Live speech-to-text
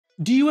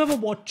Do you ever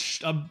watch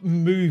a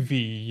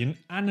movie, an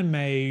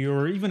anime,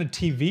 or even a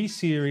TV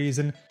series,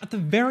 and at the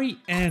very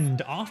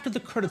end, after the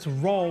credits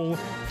roll,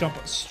 jump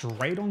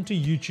straight onto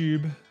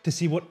YouTube to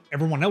see what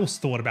everyone else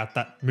thought about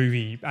that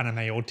movie,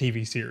 anime, or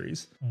TV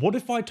series? What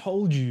if I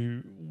told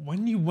you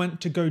when you went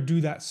to go do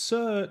that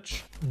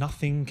search,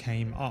 nothing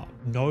came up?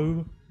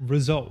 No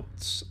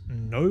results.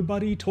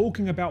 Nobody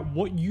talking about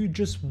what you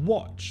just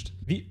watched.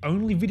 The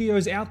only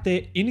videos out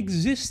there in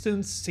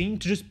existence seem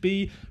to just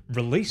be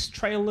release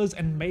trailers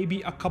and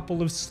maybe a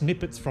couple of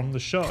snippets from the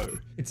show.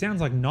 It sounds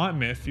like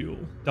nightmare fuel,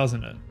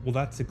 doesn't it? Well,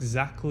 that's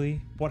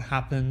exactly what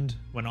happened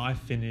when I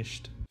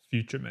finished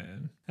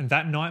Futureman. And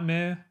that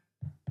nightmare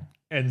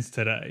ends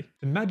today.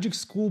 The Magic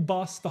School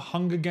Bus, The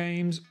Hunger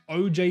Games,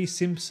 O.J.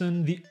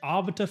 Simpson, The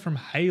Arbiter from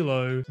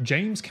Halo,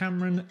 James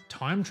Cameron,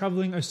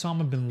 time-traveling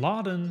Osama bin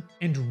Laden,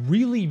 and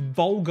really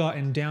vulgar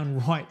and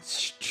downright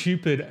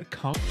stupid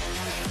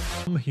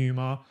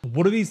humor.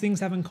 What do these things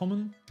have in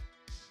common?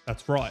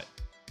 That's right,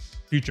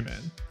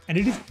 Futureman. And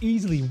it is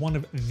easily one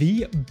of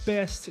the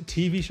best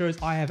TV shows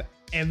I have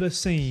ever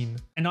seen,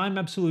 and I'm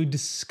absolutely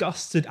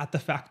disgusted at the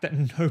fact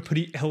that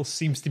nobody else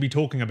seems to be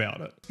talking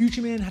about it.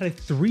 Futureman had a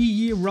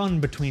 3-year run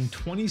between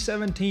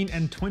 2017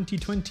 and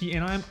 2020,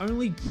 and I am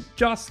only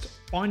just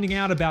finding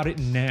out about it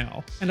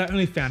now. And I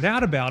only found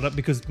out about it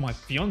because my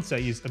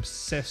fiance is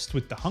obsessed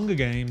with The Hunger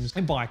Games,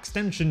 and by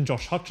extension,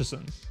 Josh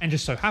Hutchersons, and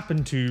just so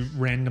happened to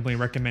randomly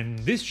recommend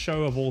this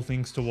show of all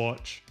things to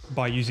watch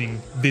by using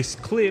this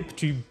clip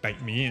to bait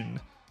me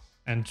in.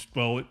 And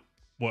well, it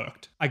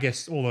worked. I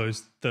guess all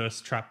those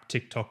thirst trap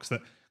TikToks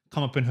that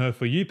come up in her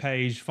For You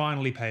page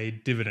finally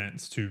paid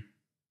dividends to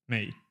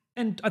me.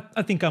 And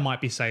I think I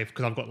might be safe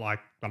because I've got like,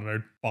 I don't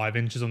know, 5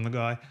 inches on the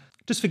guy.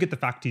 Just forget the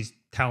fact he's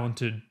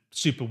talented,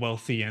 super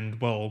wealthy, and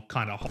well,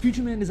 kind of hot.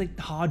 Futureman is a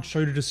hard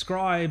show to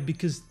describe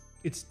because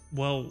it's,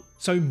 well,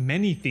 so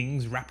many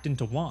things wrapped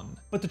into one.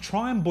 But to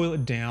try and boil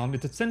it down,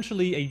 it's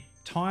essentially a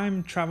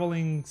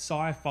time-traveling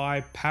sci-fi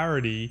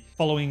parody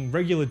following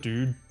regular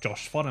dude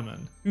Josh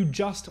Hutchersons, who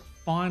just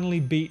finally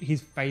beat his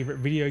favorite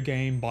video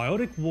game,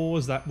 Biotic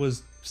Wars, that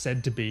was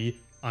said to be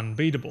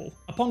unbeatable.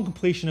 Upon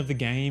completion of the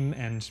game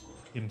and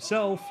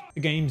himself, the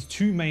game's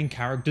 2 main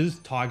characters,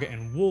 Tiger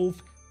and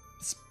Wolf,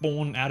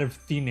 spawn out of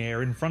thin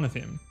air in front of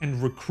him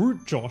and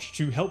recruit Josh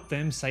to help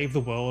them save the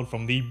world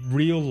from the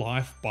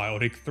real-life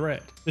biotic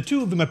threat. The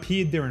 2 of them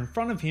appeared there in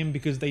front of him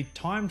because they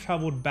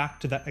time-traveled back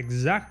to that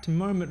exact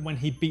moment when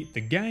he beat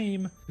the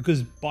game,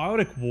 because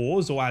Biotic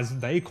Wars, or as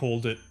they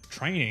called it,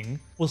 training,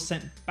 was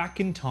sent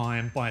back in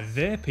time by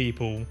their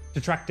people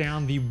to track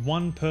down the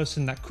one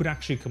person that could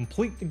actually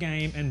complete the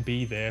game and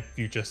be their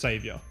future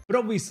savior. But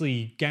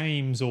obviously,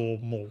 games, or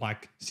more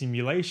like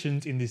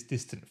simulations in this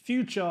distant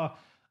future,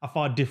 are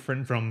far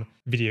different from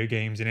video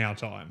games in our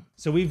time.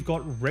 So we've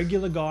got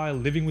regular guy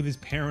living with his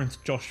parents,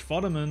 Josh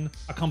Hutchersons,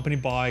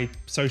 accompanied by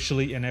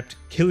socially inept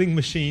killing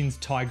machines,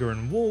 Tiger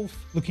and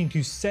Wolf, looking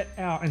to set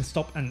out and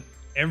stop an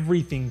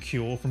everything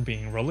cure from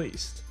being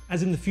released.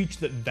 As in the future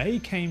that they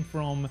came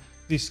from,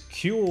 this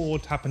cure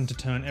happened to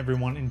turn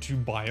everyone into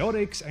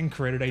biotics and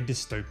created a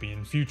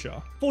dystopian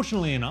future.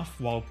 Fortunately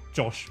enough, while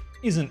Josh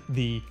isn't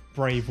the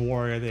brave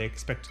warrior they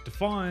expected to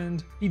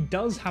find, he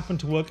does happen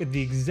to work at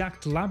the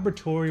exact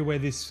laboratory where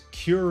this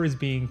cure is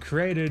being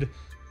created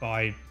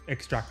by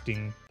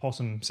extracting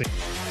possum seed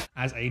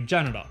as a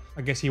janitor.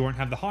 I guess he won't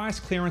have the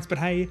highest clearance, but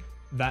hey,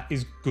 that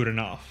is good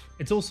enough.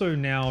 It's also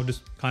now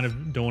just kind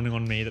of dawning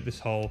on me that this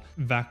whole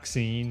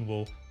vaccine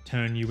will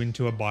turn you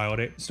into a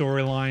biotic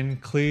storyline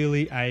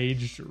clearly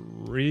aged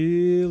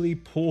really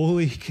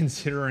poorly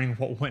considering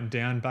what went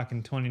down back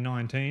in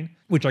 2019,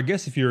 which I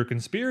guess if you're a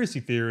conspiracy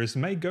theorist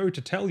may go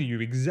to tell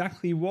you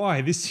exactly why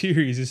this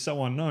series is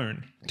so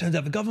unknown. Turns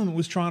out the government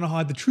was trying to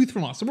hide the truth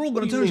from us, so we're all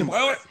going to turn into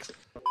biotics.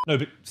 No,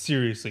 but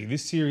seriously,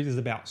 this series is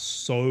about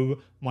so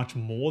much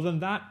more than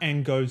that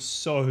and goes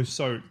so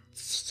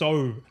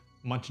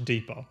much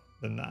deeper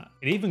than that.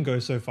 It even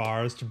goes so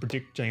far as to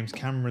predict James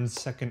Cameron's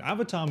second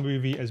Avatar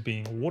movie as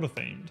being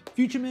water-themed.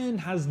 Futureman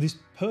has this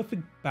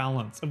perfect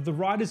balance of the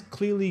writers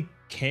clearly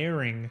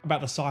caring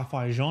about the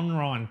sci-fi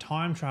genre and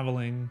time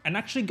traveling, and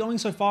actually going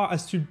so far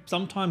as to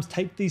sometimes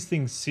take these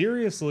things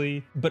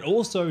seriously, but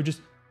also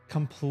just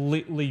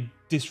completely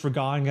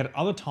disregarding it at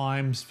other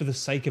times for the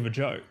sake of a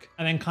joke,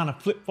 and then kind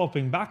of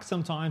flip-flopping back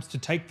sometimes to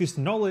take this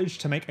knowledge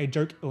to make a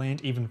joke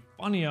land even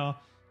funnier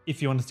if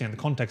you understand the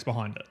context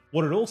behind it.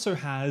 What it also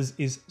has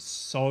is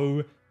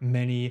so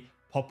many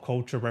pop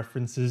culture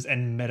references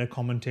and meta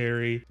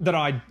commentary that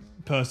I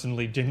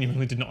personally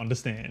genuinely did not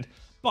understand.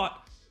 But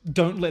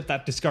don't let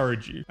that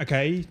discourage you,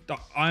 okay?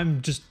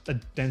 I'm just a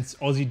dense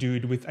Aussie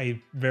dude with a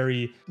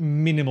very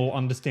minimal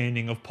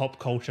understanding of pop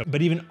culture,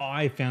 but even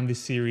I found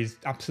this series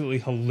absolutely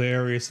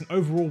hilarious and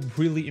overall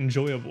really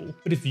enjoyable.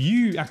 But if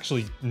you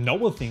actually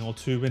know a thing or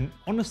two, and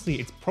honestly,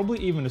 it's probably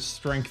even a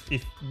strength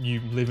if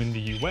you live in the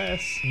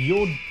US,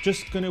 you're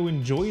just going to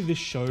enjoy this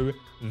show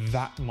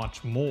that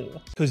much more.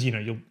 Because, you know,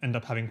 you'll end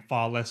up having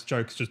far less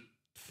jokes just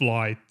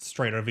fly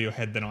straight over your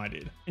head than I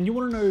did. And you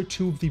want to know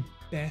 2 of the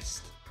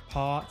best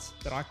parts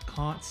that I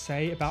can't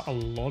say about a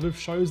lot of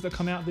shows that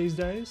come out these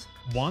days.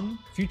 1,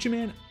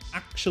 Futureman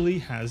actually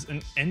has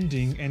an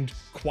ending, and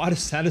quite a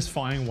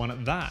satisfying one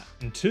at that.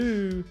 And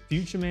 2,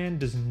 Futureman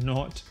does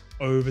not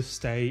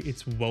overstay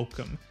its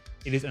welcome.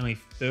 It is only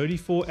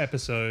 34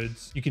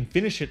 episodes. You can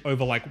finish it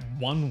over like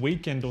one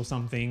weekend or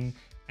something,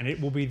 and it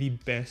will be the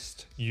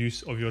best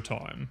use of your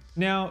time.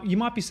 Now, you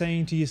might be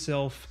saying to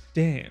yourself,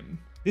 damn,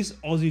 this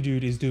Aussie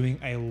dude is doing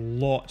a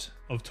lot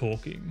of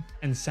talking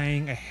and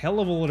saying a hell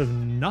of a lot of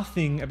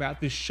nothing about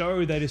this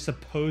show that is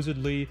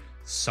supposedly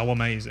so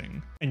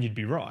amazing. And you'd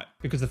be right,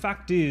 because the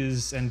fact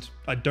is, and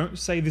I don't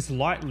say this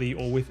lightly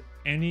or with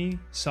any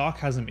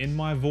sarcasm in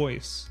my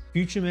voice,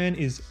 Futureman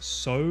is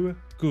so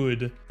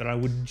good that I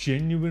would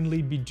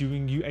genuinely be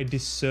doing you a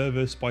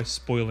disservice by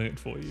spoiling it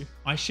for you.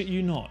 I shit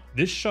you not.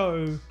 This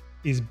show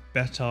is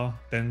better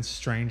than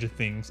Stranger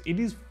Things. It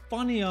is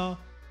funnier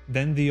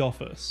than The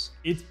Office.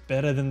 It's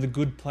better than The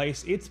Good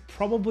Place. It's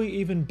probably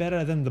even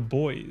better than The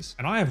Boys.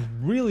 And I have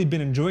really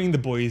been enjoying The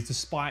Boys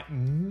despite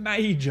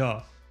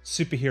major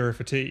superhero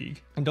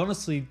fatigue. And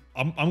honestly,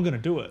 I'm gonna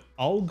do it.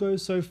 I'll go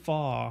so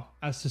far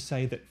as to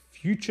say that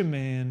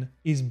Futureman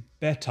is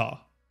better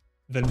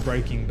than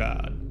Breaking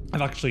Bad.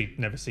 I've actually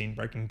never seen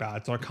Breaking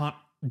Bad, so I can't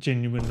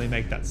genuinely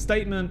make that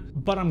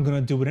statement, but I'm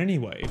gonna do it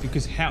anyway,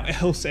 because how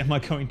else am I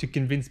going to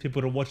convince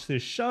people to watch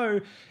this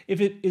show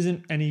if it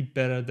isn't any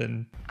better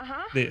than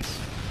this?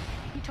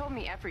 You told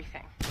me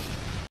everything.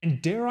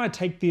 And dare I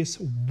take this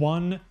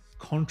one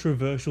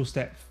controversial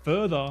step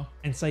further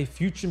and say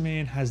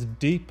Futureman has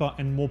deeper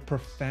and more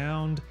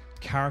profound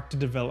character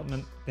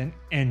development than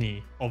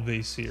any of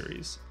these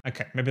series.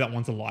 Okay, maybe that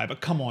one's a lie,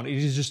 but come on, it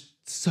is just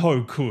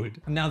so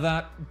good. Now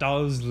that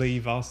does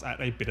leave us at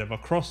a bit of a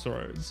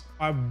crossroads.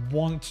 I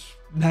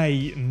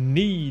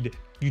need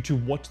you to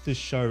watch this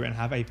show and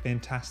have a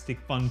fantastic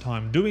fun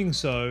time doing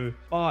so,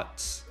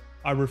 but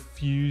I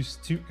refuse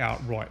to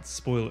outright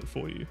spoil it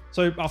for you.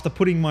 So after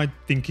putting my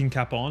thinking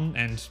cap on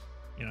and,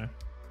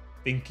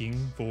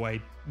 thinking for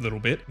a little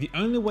bit, the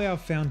only way I've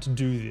found to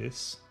do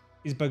this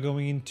is by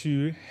going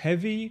into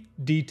heavy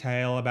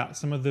detail about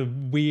some of the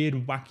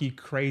weird, wacky,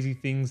 crazy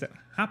things that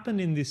happen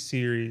in this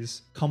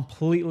series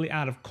completely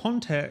out of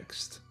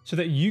context, so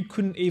that you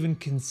couldn't even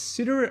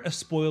consider it a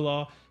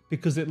spoiler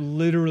because it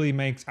literally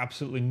makes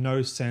absolutely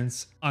no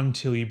sense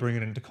until you bring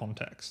it into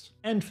context.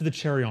 And for the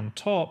cherry on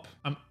top,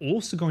 I'm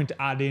also going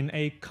to add in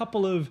a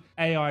couple of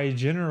AI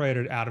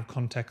generated out of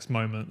context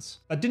moments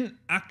that didn't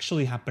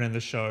actually happen in the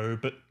show,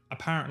 but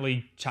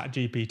apparently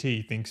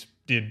ChatGPT thinks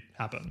did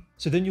happen.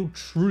 So then you'll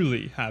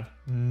truly have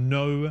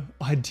no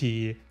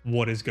idea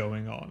what is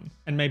going on.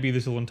 And maybe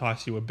this will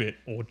entice you a bit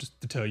or just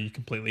deter you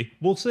completely.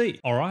 We'll see.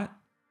 All right,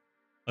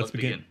 let's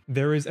begin.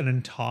 There is an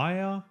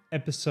entire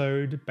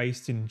episode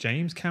based in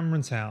James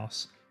Cameron's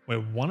house where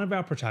one of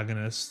our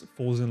protagonists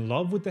falls in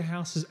love with the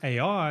house's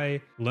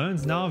AI,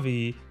 learns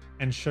Na'vi,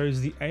 and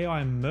shows the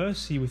AI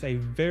mercy with a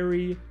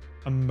very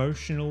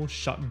emotional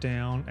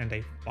shutdown and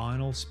a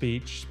final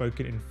speech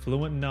spoken in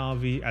fluent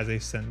Na'vi as a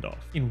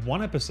send-off. In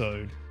one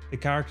episode, the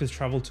characters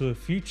travel to a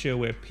future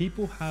where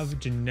people have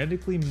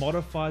genetically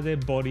modified their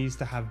bodies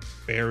to have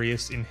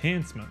various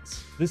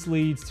enhancements. This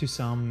leads to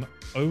some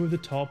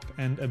over-the-top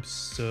and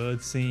absurd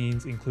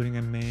scenes, including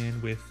a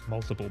man with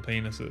multiple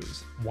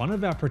penises. One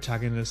of our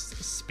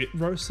protagonists spit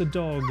roasts a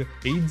dog,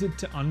 feeds it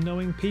to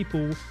unknowing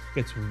people,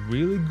 gets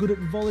really good at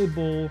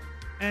volleyball,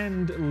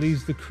 and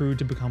leaves the crew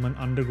to become an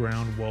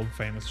underground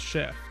world-famous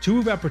chef. Two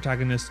of our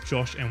protagonists,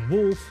 Josh and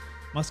Wolf,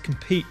 must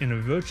compete in a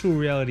virtual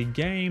reality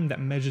game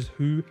that measures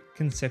who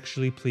can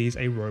sexually please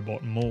a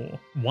robot more.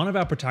 One of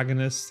our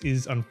protagonists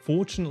is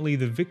unfortunately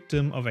the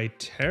victim of a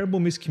terrible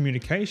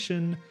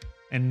miscommunication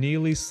and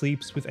nearly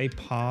sleeps with a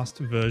past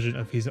version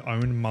of his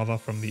own mother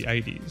from the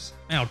 80s.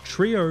 Our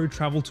trio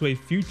travel to a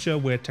future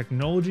where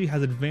technology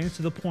has advanced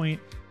to the point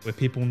where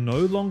people no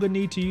longer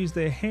need to use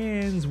their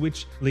hands,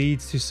 which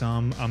leads to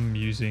some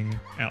amusing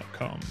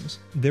outcomes.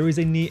 There is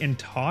a near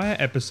entire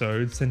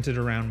episode centered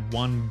around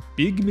one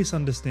big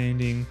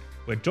misunderstanding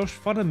where Josh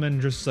Hutchersons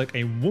dresses like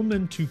a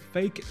woman to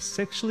fake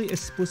sexually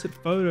explicit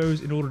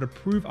photos in order to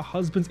prove a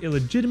husband's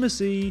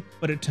illegitimacy,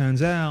 but it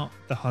turns out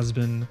the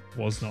husband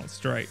was not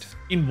straight.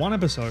 In one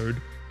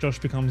episode, Josh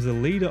becomes the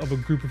leader of a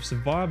group of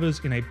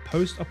survivors in a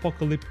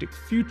post-apocalyptic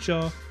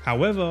future.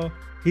 However,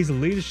 his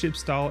leadership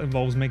style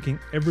involves making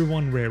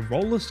everyone wear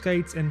roller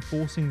skates and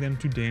forcing them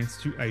to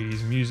dance to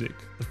 80s music.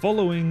 The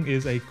following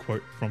is a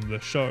quote from the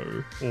show,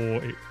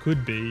 or it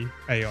could be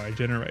AI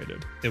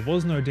generated. There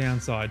was no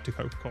downside to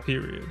Coca-Cola,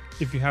 period.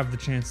 If you have the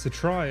chance to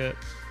try it,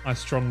 I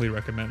strongly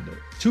recommend it.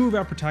 Two of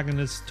our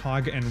protagonists,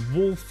 Tiger and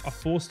Wolf, are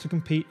forced to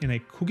compete in a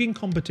cooking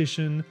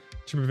competition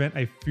to prevent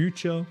a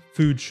future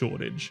food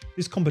shortage.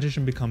 This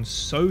competition becomes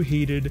so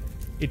heated,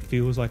 it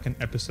feels like an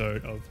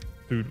episode of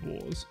Food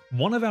Wars.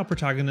 One of our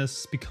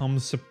protagonists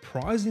becomes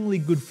surprisingly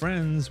good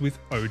friends with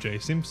O.J.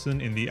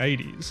 Simpson in the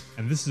 80s,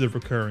 and this is a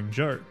recurring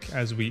joke,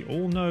 as we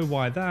all know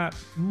why that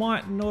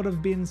might not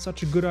have been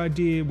such a good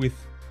idea with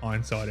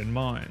hindsight in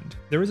mind.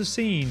 There is a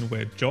scene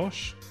where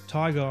Josh,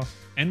 Tiger,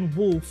 and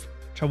Wolf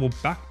travel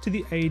back to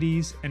the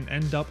 80s and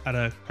end up at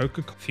a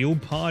Coca-Cola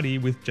field party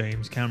with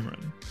James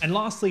Cameron. And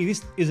lastly,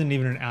 this isn't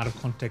even an out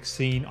of context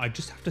scene. I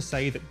just have to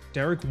say that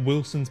Derek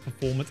Wilson's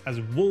performance as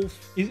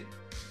Wolf is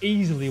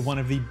easily one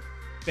of the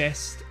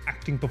best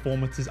acting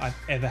performances I've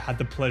ever had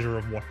the pleasure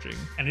of watching.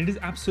 And it is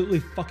absolutely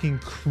fucking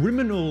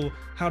criminal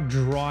how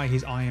dry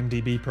his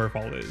IMDb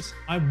profile is.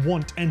 I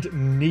want and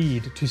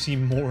need to see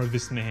more of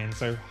this man,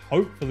 so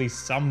hopefully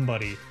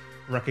somebody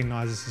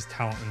recognizes his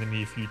talent in the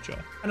near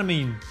future. And I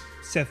mean,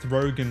 Seth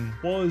Rogen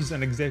was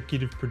an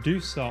executive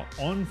producer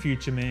on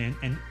Futureman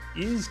and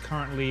is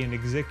currently an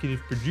executive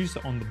producer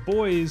on The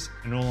Boys,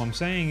 and all I'm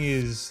saying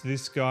is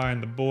this guy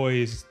and The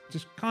Boys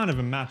just kind of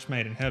a match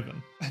made in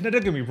heaven. And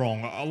don't get me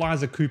wrong,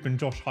 Eliza Coupe and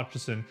Josh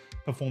Hutcherson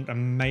performed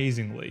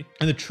amazingly,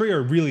 and the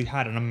trio really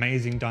had an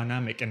amazing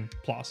dynamic, and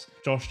plus,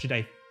 Josh did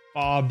a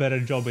far better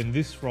job in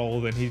this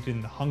role than he did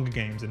in The Hunger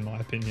Games in my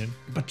opinion.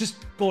 But just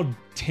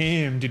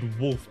goddamn did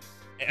Wolf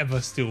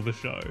ever steal the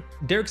show.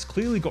 Derek's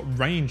clearly got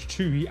range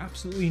too. He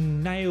absolutely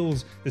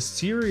nails the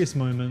serious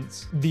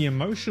moments, the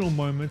emotional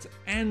moments,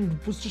 and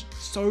was just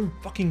so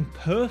fucking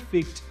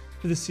perfect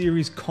for the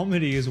series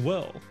comedy as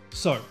well.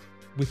 So,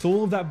 with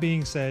all of that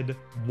being said,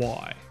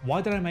 why? Why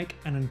did I make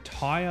an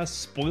entire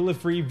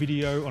spoiler-free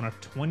video on a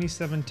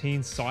 2017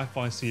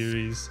 sci-fi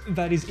series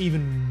that is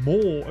even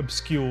more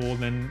obscure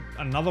than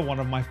another one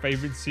of my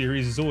favorite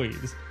series,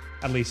 Zoids?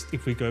 At least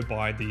if we go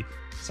by the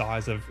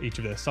size of each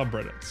of their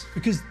subreddits.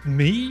 Because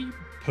me,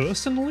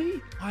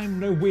 personally,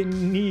 I'm nowhere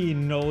near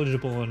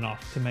knowledgeable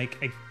enough to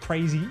make a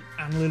crazy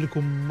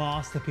analytical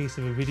masterpiece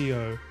of a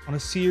video on a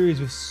series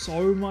with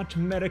so much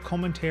meta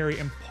commentary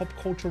and pop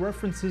culture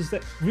references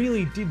that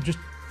really did just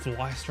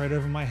fly straight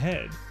over my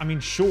head. I mean,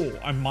 sure,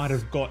 I might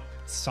have got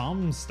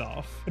some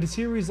stuff, but a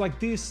series like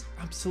this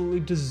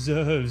absolutely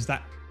deserves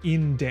that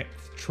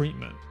in-depth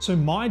treatment. So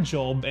my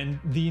job, and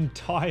the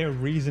entire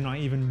reason I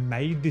even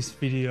made this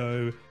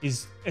video,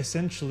 is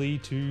essentially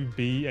to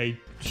be a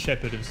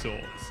shepherd of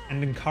sorts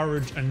and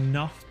encourage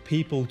enough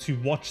people to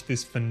watch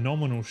this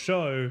phenomenal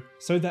show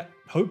so that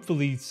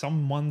hopefully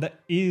someone that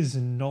is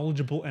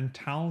knowledgeable and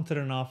talented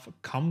enough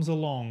comes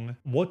along,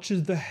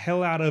 watches the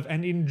hell out of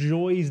and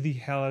enjoys the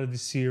hell out of the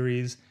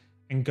series,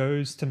 and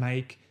goes to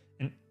make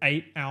an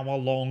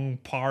 8-hour-long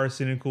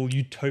pyrocynical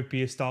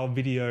utopia style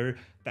video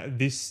that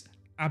this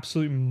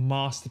absolute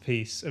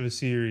masterpiece of a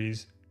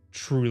series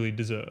truly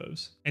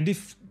deserves. And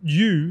if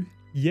you,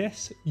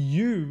 yes,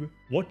 you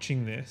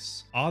watching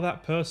this are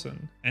that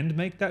person and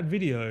make that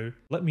video,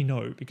 let me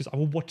know, because I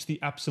will watch the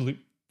absolute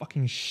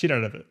fucking shit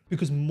out of it.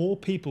 Because more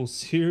people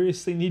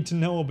seriously need to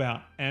know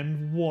about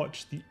and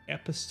watch the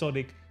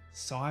episodic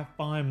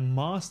sci-fi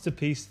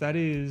masterpiece that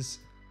is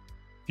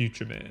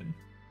Futureman.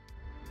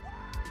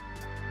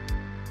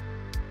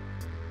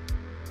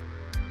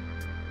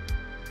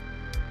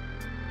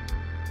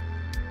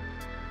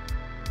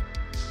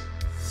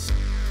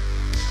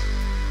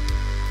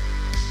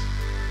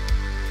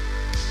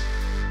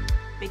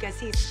 Because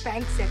he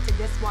spanks it to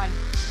this one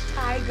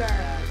tiger.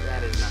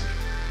 That is not true.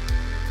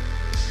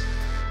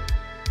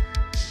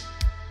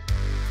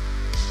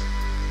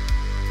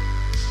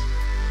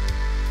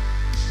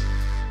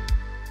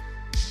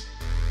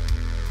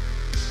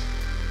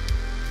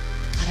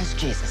 How does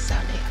Jesus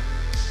sound to you?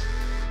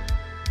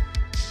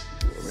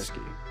 It's a little risky.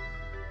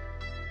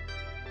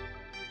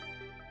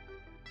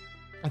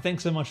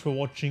 Thanks so much for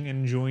watching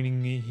and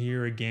joining me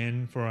here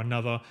again for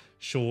another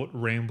short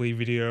rambly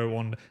video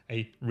on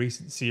a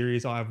recent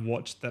series I've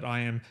watched that I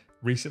am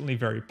recently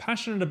very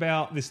passionate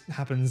about. This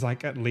happens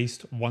like at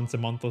least once a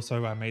month or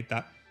so. I made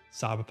that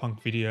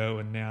cyberpunk video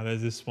and now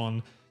there's this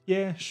one.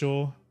 Yeah,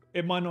 sure,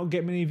 it might not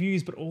get many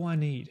views, but all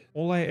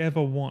I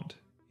ever want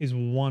is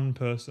one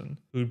person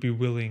who would be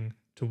willing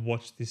to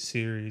watch this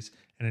series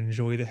and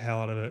enjoy the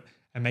hell out of it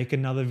and make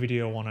another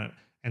video on it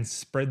and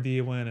spread the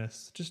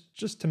awareness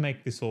just to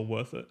make this all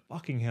worth it.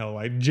 Fucking hell,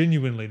 like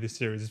genuinely this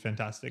series is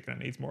fantastic and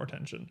it needs more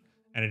attention.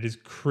 And it is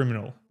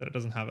criminal that it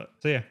doesn't have it.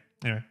 So yeah,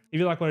 anyway, if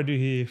you like what I do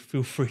here,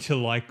 feel free to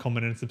like,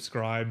 comment, and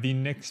subscribe. The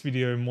next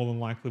video more than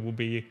likely will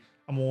be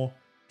a more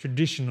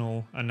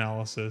traditional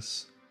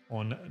analysis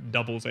on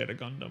Double Zeta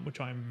Gundam, which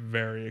I'm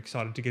very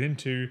excited to get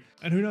into.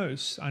 And who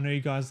knows, I know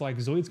you guys like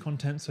Zoids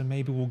content, so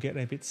maybe we'll get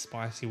a bit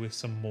spicy with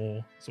some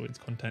more Zoids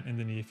content in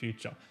the near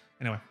future.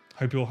 Anyway,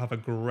 hope you all have a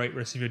great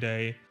rest of your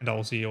day, and I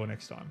will see you all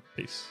next time.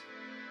 Peace.